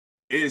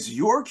Is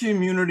your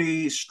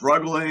community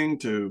struggling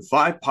to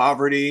fight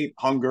poverty,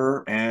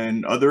 hunger,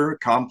 and other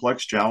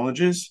complex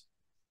challenges?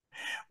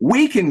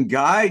 We can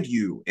guide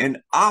you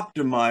in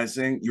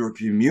optimizing your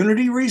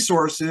community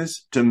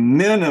resources to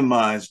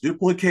minimize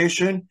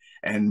duplication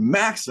and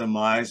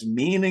maximize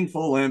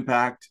meaningful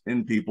impact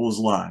in people's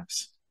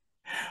lives.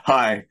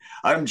 Hi,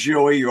 I'm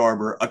Joey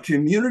Yarber, a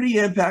community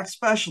impact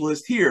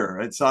specialist here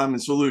at Simon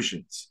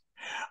Solutions.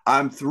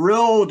 I'm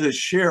thrilled to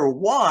share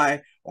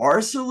why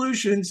our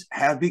solutions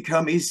have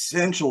become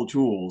essential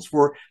tools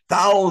for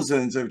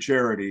thousands of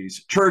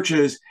charities,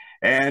 churches,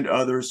 and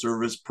other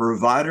service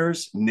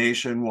providers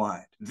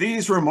nationwide.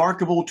 These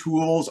remarkable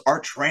tools are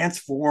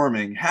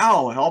transforming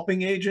how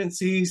helping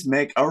agencies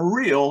make a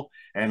real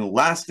and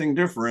lasting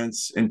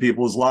difference in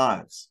people's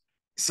lives.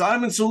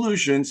 Simon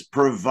Solutions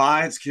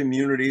provides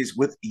communities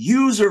with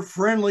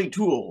user-friendly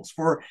tools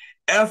for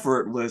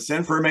effortless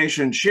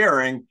information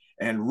sharing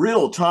and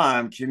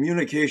real-time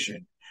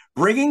communication,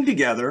 bringing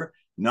together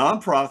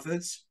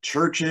nonprofits,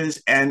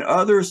 churches, and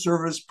other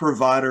service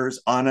providers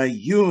on a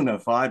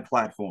unified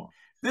platform.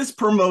 This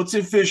promotes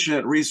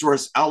efficient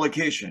resource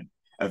allocation,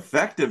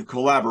 effective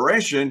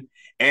collaboration,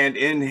 and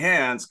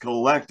enhanced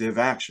collective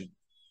action.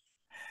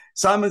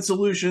 Simon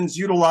Solutions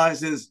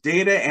utilizes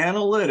data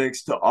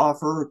analytics to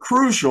offer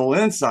crucial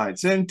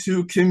insights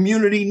into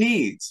community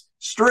needs,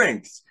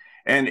 strengths,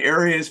 and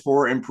areas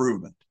for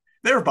improvement,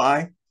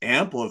 thereby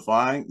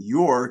amplifying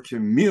your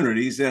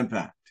community's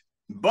impact.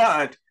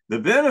 But the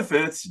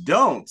benefits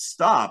don't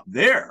stop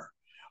there.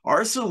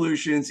 Our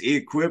solutions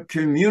equip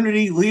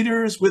community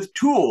leaders with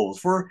tools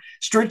for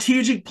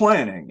strategic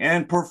planning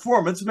and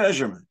performance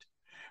measurement.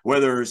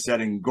 Whether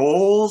setting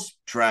goals,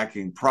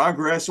 tracking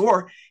progress,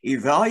 or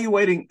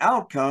evaluating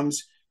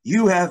outcomes,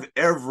 you have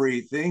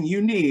everything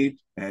you need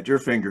at your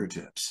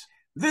fingertips.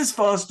 This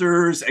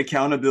fosters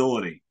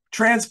accountability,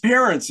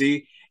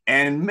 transparency,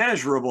 and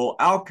measurable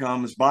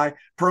outcomes by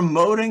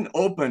promoting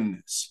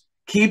openness,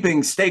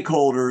 keeping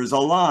stakeholders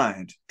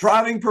aligned,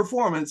 driving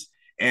performance,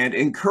 and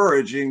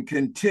encouraging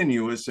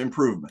continuous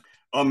improvement.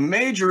 A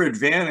major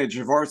advantage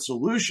of our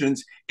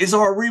solutions is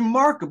our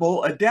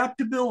remarkable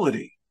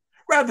adaptability.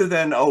 Rather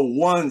than a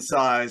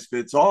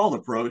one-size-fits-all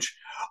approach,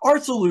 our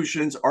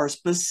solutions are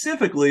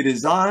specifically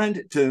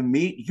designed to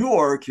meet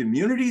your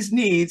community's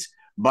needs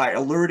by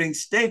alerting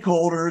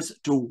stakeholders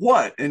to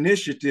what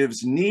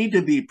initiatives need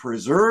to be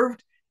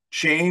preserved,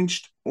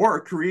 changed,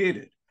 or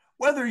created.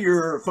 Whether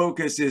your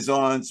focus is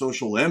on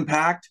social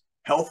impact,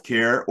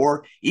 healthcare,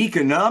 or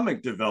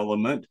economic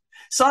development,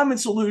 Simon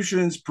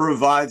Solutions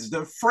provides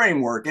the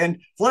framework and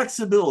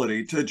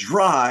flexibility to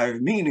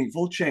drive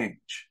meaningful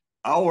change.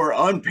 Our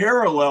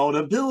unparalleled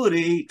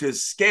ability to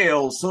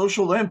scale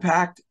social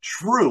impact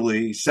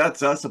truly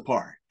sets us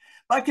apart.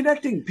 By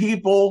connecting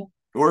people,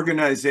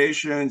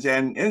 organizations,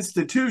 and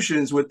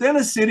institutions within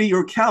a city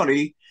or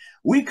county,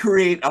 we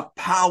create a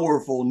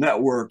powerful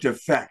networked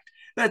effect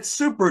that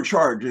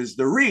supercharges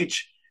the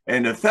reach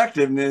and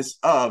effectiveness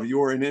of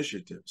your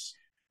initiatives.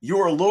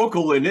 Your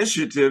local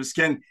initiatives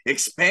can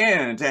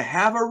expand to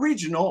have a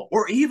regional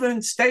or even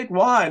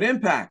statewide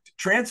impact,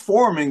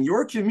 transforming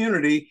your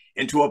community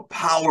into a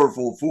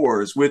powerful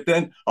force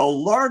within a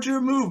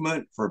larger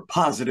movement for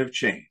positive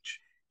change.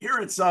 Here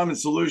at Simon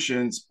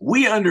Solutions,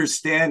 we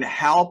understand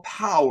how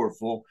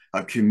powerful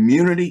a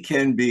community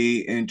can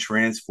be in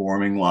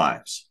transforming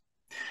lives.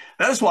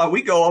 That's why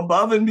we go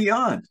above and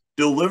beyond,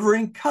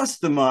 delivering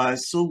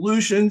customized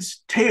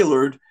solutions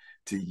tailored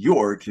to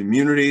your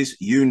community's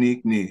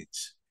unique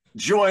needs.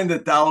 Join the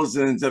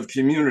thousands of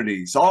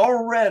communities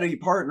already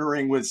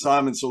partnering with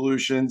Simon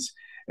Solutions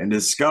and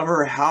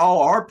discover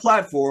how our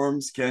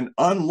platforms can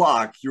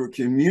unlock your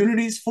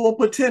community's full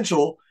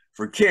potential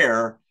for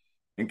care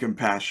and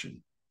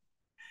compassion.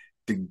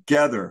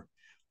 Together,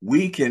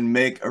 we can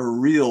make a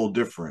real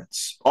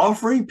difference,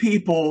 offering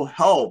people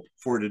help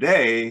for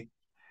today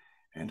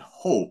and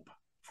hope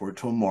for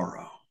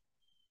tomorrow.